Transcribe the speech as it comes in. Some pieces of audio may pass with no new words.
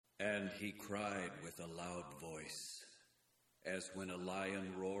And he cried with a loud voice, as when a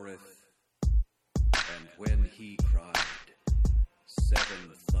lion roareth. And when he cried, 7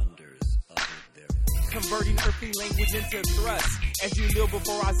 thunders uttered their voice. Converting earthly language into thrust. As you kneel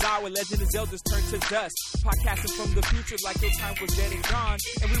before Isaiah, legend is elders turn to dust. Podcasting from the future like your time was dead and gone.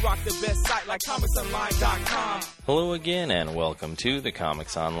 And we rock the best site like comicsonline.com. Hello again and welcome to the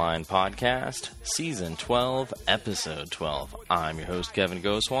Comics Online Podcast, Season 12, Episode 12. I'm your host, Kevin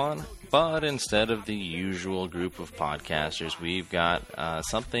Goswan, but instead of the usual group of podcasters, we've got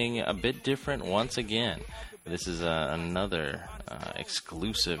something a bit different once again. This is another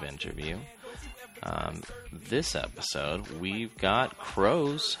exclusive interview. This episode, we've got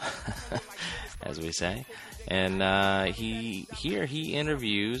Crows, as we say, and he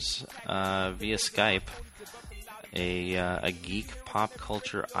interviews via Skype a geek pop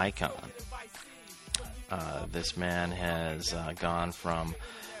culture icon. This man has gone from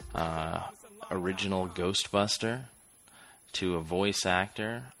original Ghostbuster to a voice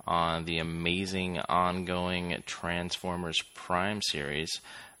actor on the amazing ongoing Transformers Prime series,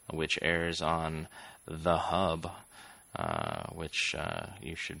 which airs on The Hub, which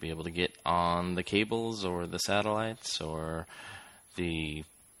you should be able to get on the cables or the satellites or the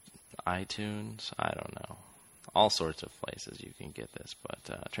iTunes. I don't know. All sorts of places you can get this,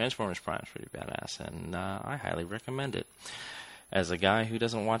 but Transformers Prime is pretty badass, and I highly recommend it. As a guy who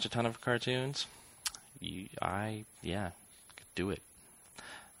doesn't watch a ton of cartoons, do it.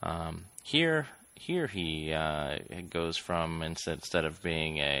 Here he goes from instead of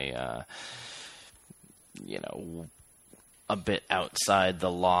being a bit outside the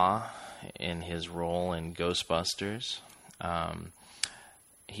law in his role in Ghostbusters,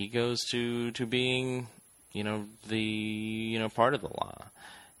 he goes to being the part of the law.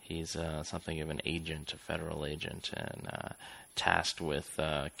 He's something of an agent, a federal agent, and tasked with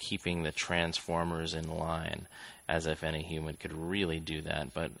keeping the Transformers in line, as if any human could really do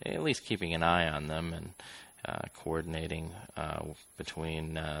that, but at least keeping an eye on them and coordinating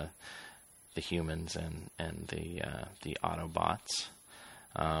between the humans and the Autobots.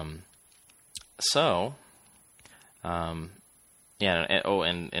 And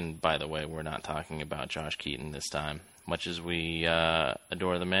by the way, we're not talking about Josh Keaton this time, much as we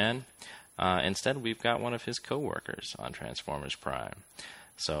adore the man. Instead, we've got one of his co-workers on Transformers Prime.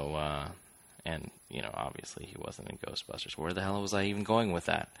 So, obviously he wasn't in Ghostbusters. Where the hell was I even going with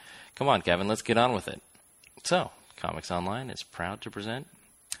that? Come on, Kevin, let's get on with it. So, Comics Online is proud to present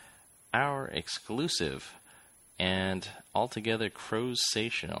our exclusive and altogether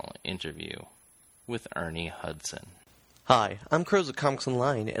Crows-sational interview with Ernie Hudson. Hi, I'm Crows of Comics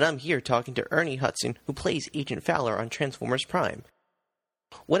Online, and I'm here talking to Ernie Hudson, who plays Agent Fowler on Transformers Prime.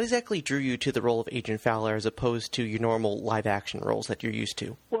 What exactly drew you to the role of Agent Fowler as opposed to your normal live-action roles that you're used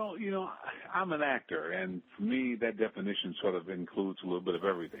to? Well, I'm an actor, and for me, that definition sort of includes a little bit of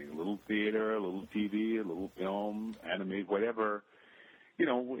everything. A little theater, a little TV, a little film, anime, whatever.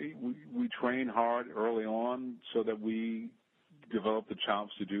 We train hard early on so that we develop the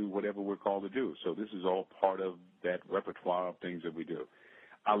chops to do whatever we're called to do. So this is all part of that repertoire of things that we do.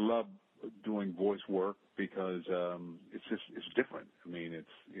 I love doing voice work because it's different. I mean,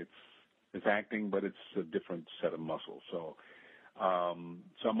 it's acting, but it's a different set of muscles. So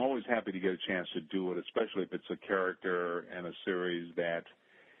I'm always happy to get a chance to do it, especially if it's a character and a series that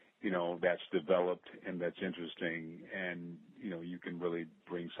that's developed and that's interesting, and you can really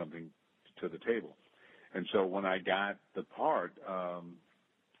bring something to the table. And so when I got the part,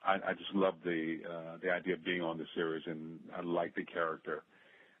 I just loved the idea of being on the series, and I liked the character.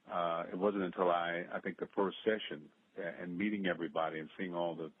 It wasn't until I think the first session and meeting everybody and seeing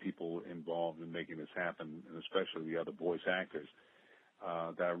all the people involved in making this happen, and especially the other voice actors,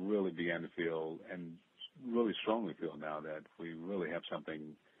 that I really began to feel, and really strongly feel now, that we really have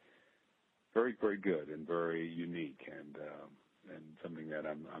something very, very good and very unique, and something that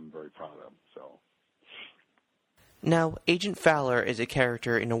I'm very proud of. So. Now, Agent Fowler is a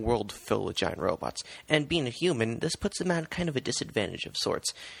character in a world filled with giant robots, and being a human, this puts them at kind of a disadvantage of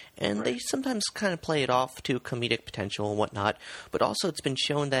sorts, and Right. They sometimes kind of play it off to comedic potential and whatnot, but also it's been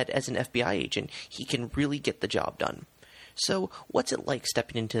shown that as an FBI agent, he can really get the job done. So, what's it like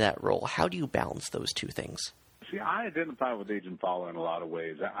stepping into that role? How do you balance those two things? See, I identify with Agent Fowler in a lot of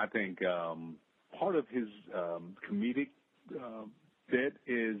ways. I think part of his comedic bit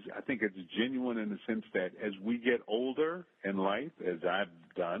is, I think it's genuine in the sense that as we get older in life, as I've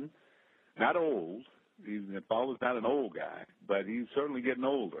done, not old, Fowler's not an old guy, but he's certainly getting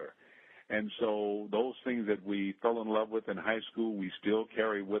older. And so those things that we fell in love with in high school, we still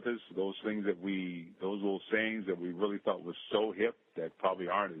carry with us. Those things those little sayings that we really thought was so hip that probably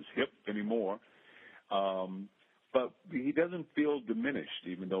aren't as hip anymore. But he doesn't feel diminished,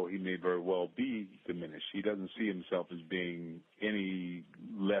 even though he may very well be diminished. He doesn't see himself as being any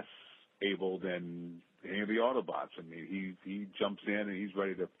less able than any of the Autobots. I mean, he jumps in and he's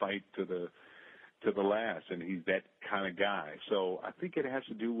ready to fight to the last, and he's that kind of guy. So I think it has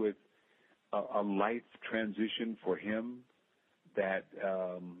to do with a life transition for him that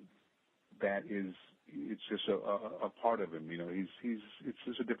is, it's just a part of him. You know, it's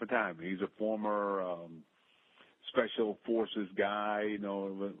just a different time. He's a former special forces guy. You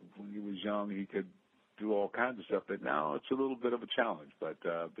know, when he was young, he could do all kinds of stuff. But now it's a little bit of a challenge. But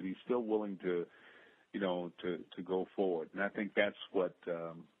he's still willing to, you know, to go forward. And I think that's what.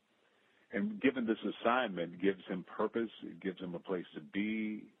 And given this assignment, gives him purpose. It gives him a place to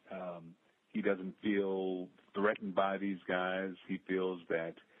be. He doesn't feel threatened by these guys. He feels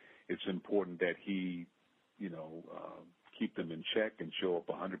that it's important that he, you know, keep them in check and show up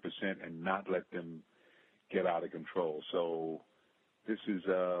 100% and not let them get out of control. So this is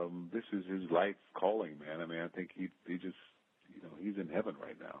his life calling, man. I mean, I think he just, you know, he's in heaven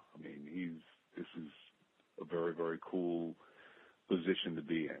right now. I mean, this is a very, very cool position to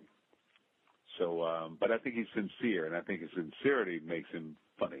be in. So, but I think he's sincere, and I think his sincerity makes him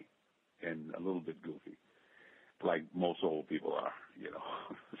funny and a little bit goofy, like most old people are, you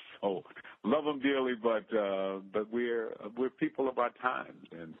know. So love him dearly, but we're people of our times,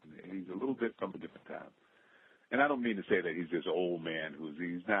 and he's a little bit from a different time. And I don't mean to say that he's this old man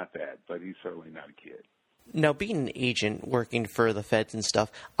he's not that, but he's certainly not a kid. Now, being an agent working for the feds and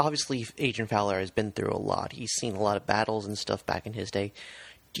stuff, obviously Agent Fowler has been through a lot. He's seen a lot of battles and stuff back in his day.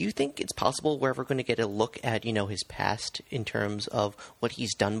 Do you think it's possible we're ever going to get a look at, you know, his past in terms of what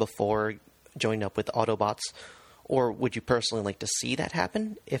he's done before joining up with Autobots? Or would you personally like to see that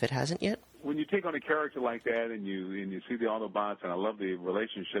happen if it hasn't yet? When you take on a character like that and you see the Autobots, and I love the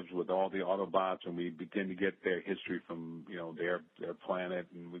relationships with all the Autobots, and we begin to get their history from, you know, their planet,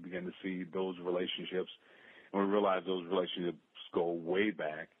 and we begin to see those relationships, and we realize those relationships go way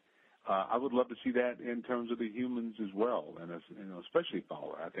back. I would love to see that in terms of the humans as well, and you know, especially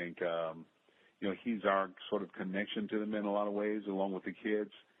Fowler. I think you know, he's our sort of connection to them in a lot of ways, along with the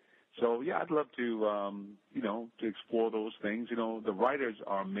kids. So yeah, I'd love to you know, to explore those things. You know, the writers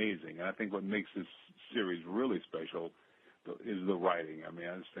are amazing, and I think what makes this series really special is the writing. I mean,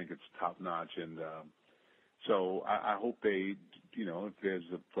 I just think it's top notch, and so I hope they, you know, if there's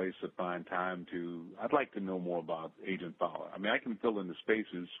a place to find time to, I'd like to know more about Agent Fowler. I mean, I can fill in the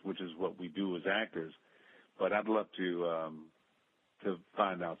spaces, which is what we do as actors, but I'd love to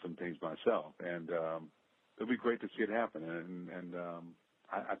find out some things myself, and it'd be great to see it happen, and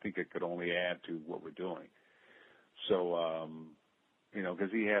I think it could only add to what we're doing. So, you know,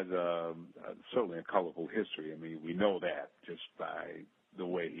 because he has certainly a colorful history. I mean, we know that just by the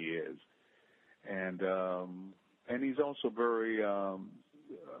way he is. And he's also very,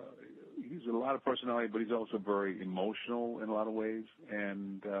 he's a lot of personality, but he's also very emotional in a lot of ways.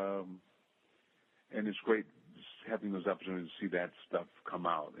 And it's great having those opportunities to see that stuff come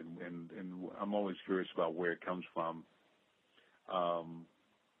out. And I'm always curious about where it comes from.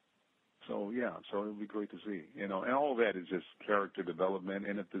 So yeah, so it would be great to see, you know, and all of that is just character development.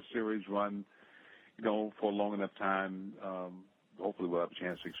 And if the series run, you know, for a long enough time, hopefully we'll have a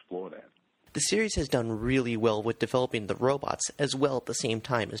chance to explore that. The series has done really well with developing the robots as well at the same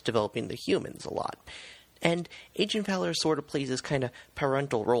time as developing the humans a lot. And Agent Fowler sort of plays this kind of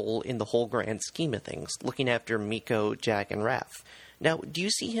parental role in the whole grand scheme of things, looking after Miko, Jack, and Raph. Now, do you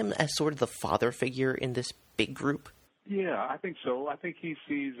see him as sort of the father figure in this big group? Yeah, I think so. I think he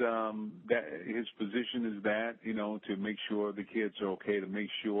sees that his position is that, you know, to make sure the kids are okay, to make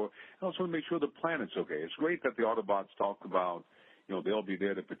sure, and also to make sure the planet's okay. It's great that the Autobots talk about, you know, they'll be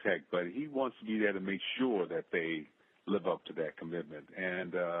there to protect, but he wants to be there to make sure that they live up to that commitment.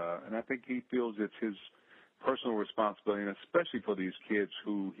 And I think he feels it's his personal responsibility, and especially for these kids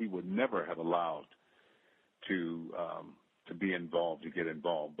who he would never have allowed to be involved, to get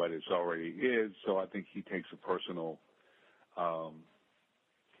involved, but it's already is. So I think he takes a personal.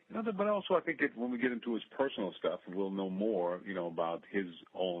 You know, but also I think when we get into his personal stuff, we'll know more, you know, about his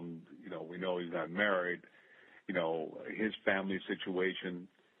own. You know, we know he's not married. You know, his family situation.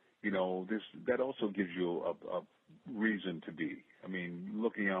 You know, that also gives you a reason to be. I mean,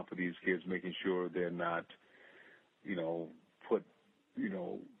 looking out for these kids, making sure they're not, you know, put, you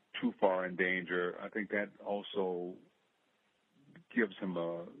know, too far in danger. I think that also gives him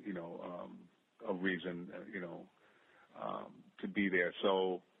a reason, to be there.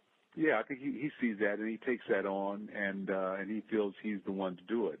 So yeah, I think he sees that and he takes that on, and he feels he's the one to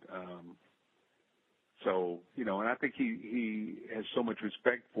do it. So, and I think he has so much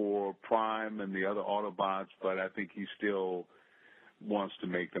respect for Prime and the other Autobots, but I think he still wants to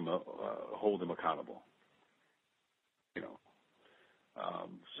make them hold them accountable.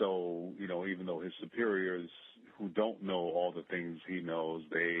 So, even though his superiors who don't know all the things he knows,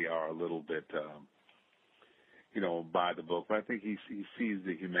 they are a little bit, by the book. But I think he sees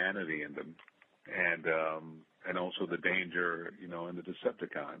the humanity in them, and also the danger, in the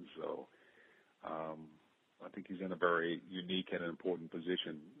Decepticons. So I think he's in a very unique and important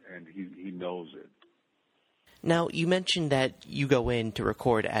position, and he knows it. Now, you mentioned that you go in to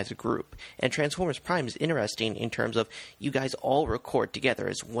record as a group, and Transformers Prime is interesting in terms of you guys all record together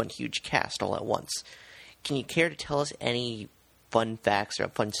as one huge cast all at once. Can you care to tell us any fun facts or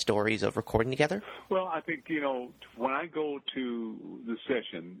fun stories of recording together? Well, I think, when I go to the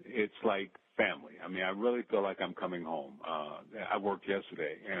session, it's like family. I mean, I really feel like I'm coming home. I worked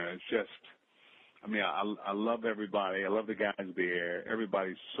yesterday, and it's just, I love everybody. I love the guys there.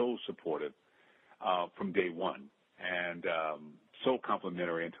 Everybody's so supportive from day one, and so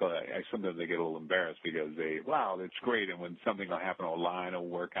complimentary until sometimes they get a little embarrassed because wow, that's great. And when something will happen online or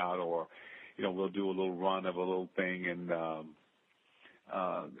work out, or, we'll do a little run of a little thing, and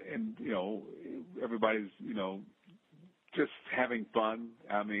everybody's, just having fun.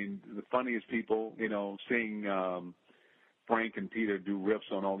 I mean, the funniest people, seeing Frank and Peter do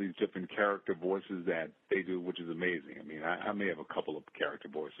riffs on all these different character voices that they do, which is amazing. I mean, I may have a couple of character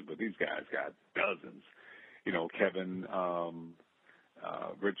voices, but these guys got dozens. Kevin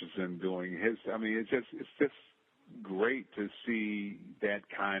Richardson doing his. I mean, it's just great to see that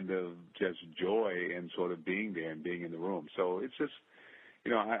kind of just joy and sort of being there and being in the room. So it's just,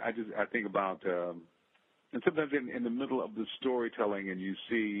 I think about, and sometimes in the middle of the storytelling, and you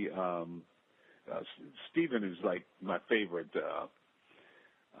see. Steven is like my favorite.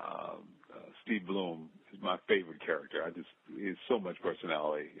 Steve Bloom is my favorite character. He has so much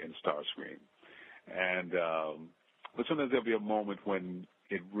personality in Starscream, and but sometimes there'll be a moment when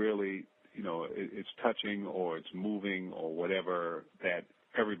it really, it's touching or it's moving or whatever, that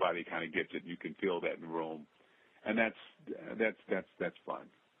everybody kind of gets it. You can feel that in the room, and that's fun.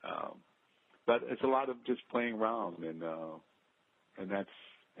 But it's a lot of just playing around, and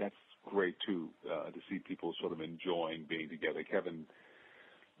that's great too, to see people sort of enjoying being together. Kevin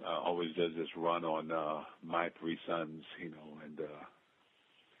always does this run on My Three Sons, and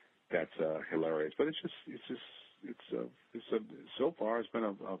that's hilarious. But so far it's been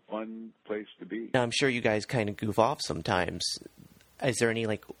a fun place to be. Now, I'm sure you guys kind of goof off sometimes. Is there any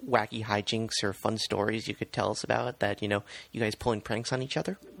like wacky hijinks or fun stories you could tell us about that, you guys pulling pranks on each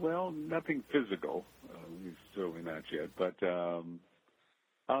other? Well, nothing physical, certainly not yet, but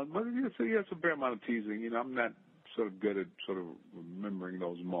it's a fair amount of teasing. I'm not sort of good at sort of remembering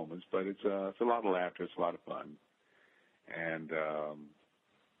those moments, but it's a lot of laughter, it's a lot of fun, and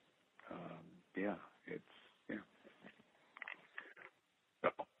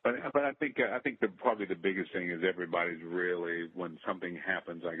But I think probably the biggest thing is everybody's really, when something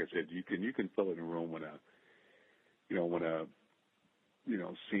happens, like I said, you can feel it in a room when a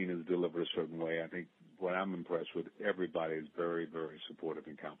scene is delivered a certain way. I think what I'm impressed with, everybody is very, very supportive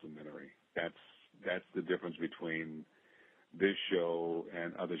and complimentary. That's the difference between this show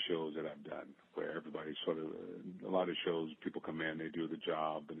and other shows that I've done, where everybody's sort of, a lot of shows, people come in, they do the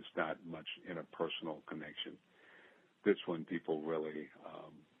job, but it's not much interpersonal connection. This one, people really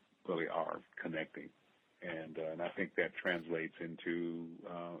are connecting, and I think that translates into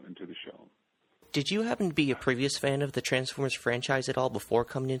the show. Did you happen to be a previous fan of the Transformers franchise at all before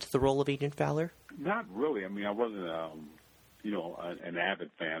coming into the role of Agent Fowler? Not really. I mean, I wasn't, an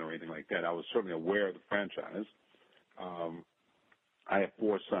avid fan or anything like that. I was certainly aware of the franchise. I have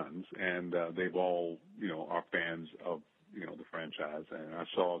 4 sons, and they've all, are fans of, the franchise. And I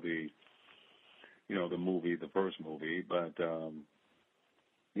saw the movie, the first movie, but,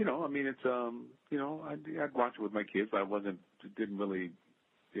 it's, I'd watch it with my kids, but didn't really,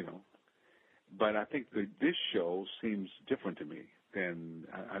 but I think this show seems different to me than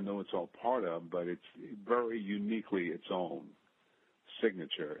I know it's all part of, but it's very uniquely its own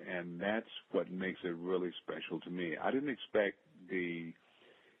signature, and that's what makes it really special to me. I didn't expect the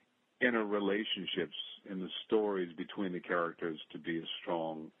inner relationships and the stories between the characters to be as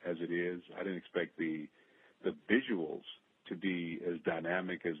strong as it is. I didn't expect the visuals to be as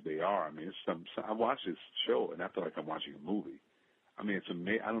dynamic as they are. I mean, I watch this show and I feel like I'm watching a movie. I mean, it's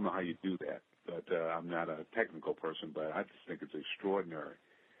amazing. I don't know how you do that, but I'm not a technical person, but I just think it's extraordinary.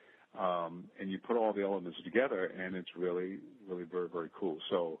 And you put all the elements together, and it's really, really very, very cool.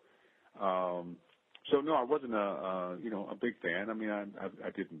 So, So no, I wasn't a big fan. I mean, I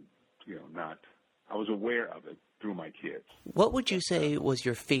didn't, not. I was aware of it through my kids. What would you say was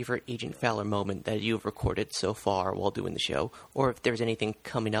your favorite Agent Fowler moment that you've recorded so far while doing the show? Or if there's anything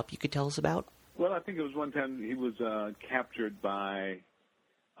coming up you could tell us about? Well, I think it was one time he was captured by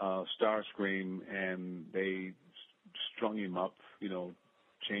Starscream, and they strung him up,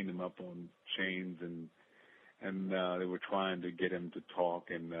 chained him up on chains, and they were trying to get him to talk,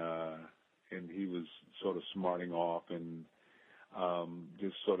 and he was sort of smarting off, and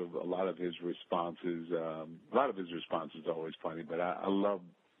just sort of a lot of his responses are always funny, but I love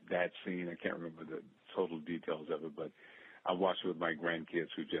that scene. I can't remember the total details of it, but I watched it with my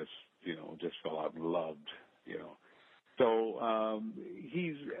grandkids who just fell out and loved. So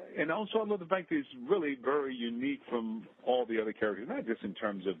and also I love the fact that he's really very unique from all the other characters, not just in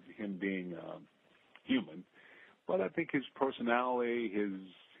terms of him being human, but I think his personality,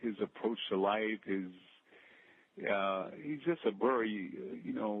 his approach to life, he's just a very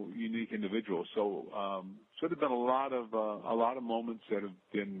unique individual. So there've been a lot of moments that have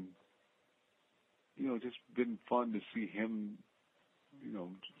been just been fun to see him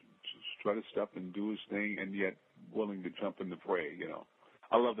strut his stuff and do his thing, and yet willing to jump in the fray.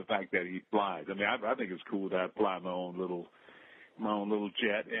 I love the fact that he flies. I mean, I think it's cool that I fly my own little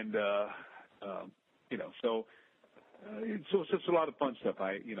jet, and so it's just a lot of fun stuff.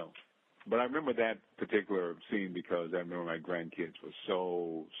 But I remember that particular scene because I remember my grandkids were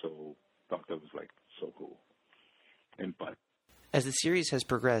so thought that was like so cool and fun. As the series has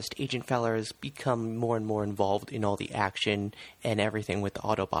progressed, Agent Fowler has become more and more involved in all the action and everything with the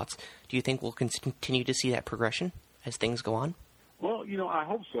Autobots. Do you think we'll continue to see that progression as things go on? Well, I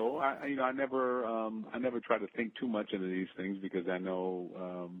hope so. I never try to think too much into these things because I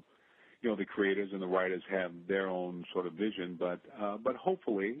know, the creators and the writers have their own sort of vision. But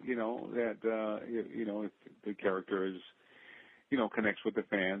hopefully, that if the character is, connects with the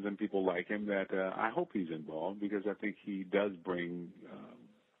fans and people like him, that I hope he's involved because I think he does bring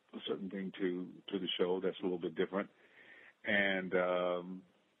a certain thing to the show that's a little bit different. And and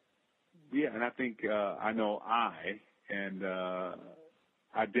I think I know and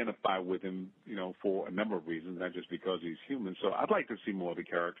identify with him, for a number of reasons, not just because he's human. So I'd like to see more of the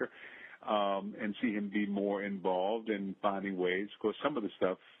character and see him be more involved in finding ways. Of course, some of the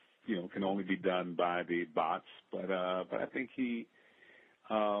stuff, can only be done by the bots, but I think he,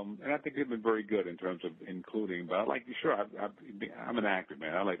 and I think they've been very good in terms of including. But I'm an actor,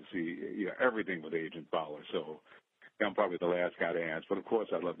 man. I like to see everything with Agent Fowler. So I'm probably the last guy to ask, but of course,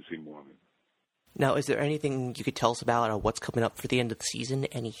 I'd love to see more of him. Now, is there anything you could tell us about what's coming up for the end of the season?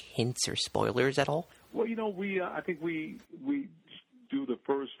 Any hints or spoilers at all? Well, I think we do the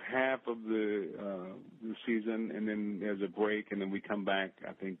first half of the season, and then there's a break, and then we come back,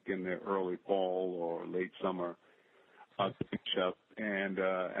 I think, in the early fall or late summer to finish up. And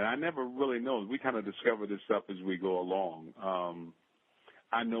I never really know. We kind of discover this stuff as we go along.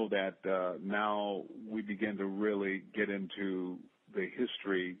 I know that now we begin to really get into the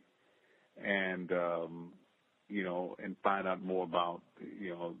history and and find out more about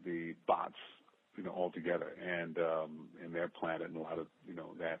the bots altogether and their planet and a lot of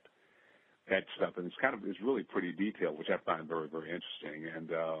that stuff, and it's really pretty detailed, which I find very, very interesting.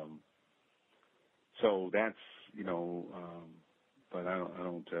 And so that's but I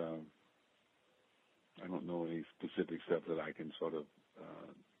don't know any specific stuff that I can sort of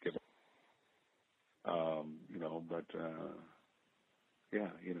give but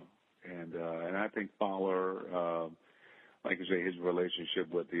and I think Fowler, like I say, his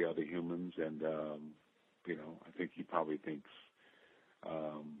relationship with the other humans, and I think he probably thinks,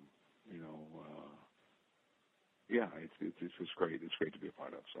 it's just great. It's great to be a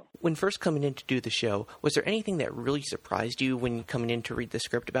part of. So, when first coming in to do the show, was there anything that really surprised you when coming in to read the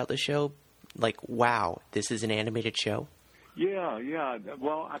script about the show? Like, wow, this is an animated show? Yeah.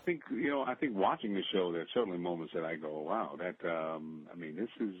 Well, I think watching the show, there's certainly moments that I go, wow, that this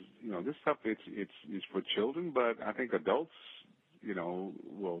is this stuff. It's for children, but I think adults,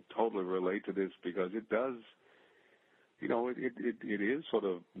 will totally relate to this because it does. It is sort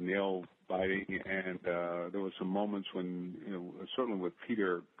of nail biting, and there were some moments when certainly with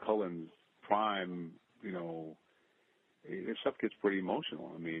Peter Cullen's Prime, stuff gets pretty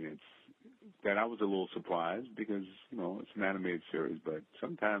emotional. I mean, it's. That I was a little surprised because, it's an animated series, but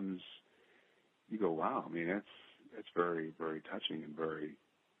sometimes you go, wow, I mean, that's very, very touching and very,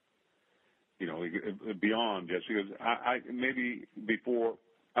 beyond just because I maybe before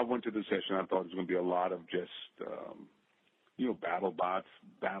I went to the session, I thought it was going to be a lot of just, battle bots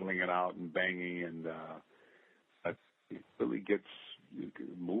battling it out and banging, and it really gets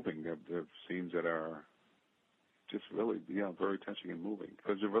moving. They're scenes that are just really, very touching and moving,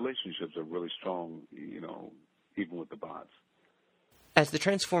 because the relationships are really strong, even with the bots. As the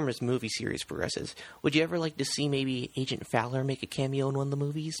Transformers movie series progresses, would you ever like to see maybe Agent Fowler make a cameo in one of the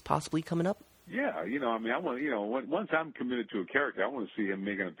movies possibly coming up? Yeah, I want, once I'm committed to a character, I want to see him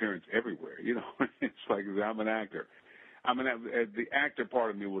make an appearance everywhere. It's like, I'm an actor. The actor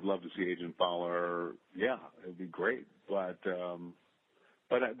part of me would love to see Agent Fowler. Yeah, it'd be great. But those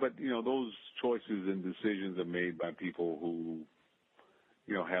choices and decisions are made by people who,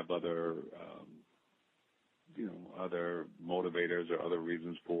 have other, other motivators or other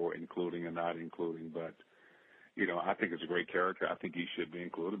reasons for including and not including. But, I think it's a great character. I think he should be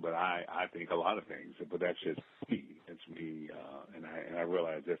included. But I think a lot of things. But that's just me. It's me. And I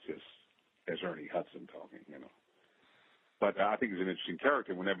realize that's Ernie Hudson talking, But I think he's an interesting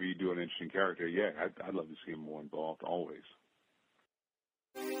character. Whenever you do an interesting character, I'd love to see him more involved, always.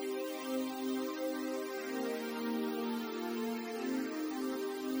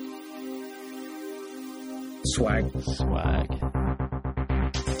 Swag. Swag.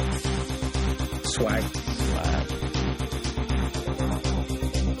 Swag. Swag.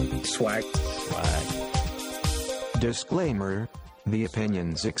 Swag. Swag. Disclaimer: the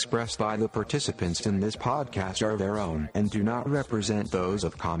opinions expressed by the participants in this podcast are their own and do not represent those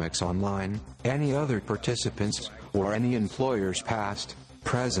of Comics Online, any other participants, or any employers past,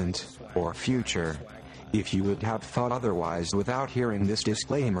 present, or future. If you would have thought otherwise without hearing this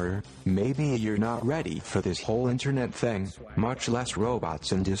disclaimer, maybe you're not ready for this whole internet thing, much less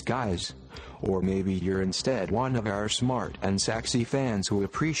robots in disguise. Or maybe you're instead one of our smart and sexy fans who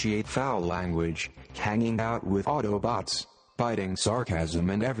appreciate foul language, hanging out with Autobots, biting sarcasm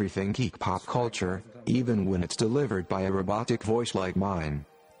and everything geek pop culture, even when it's delivered by a robotic voice like mine.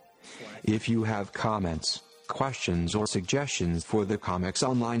 If you have comments, questions, or suggestions for the Comics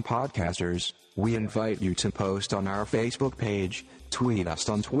Online podcasters, we invite you to post on our Facebook page, tweet us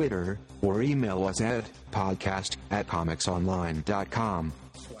on Twitter, or email us at podcast@comicsonline.com.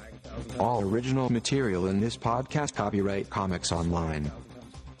 All original material in this podcast copyright Comics Online.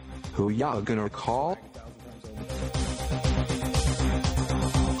 Who y'all gonna call?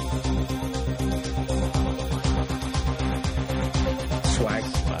 Swag.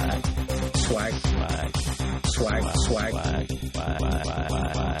 Swag. Swag. Swag. Swag. Swag. Swag.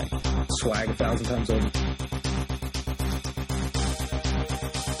 Swag. Swag 1,000 times over.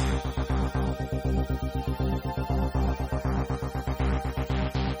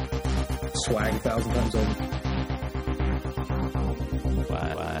 Swag 1,000 times over.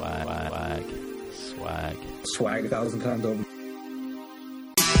 Swag. Swag 1,000 times over.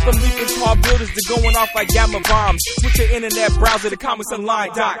 From leaping tall buildings to going off like gamma bombs. With your internet browser to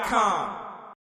comicsonline.com.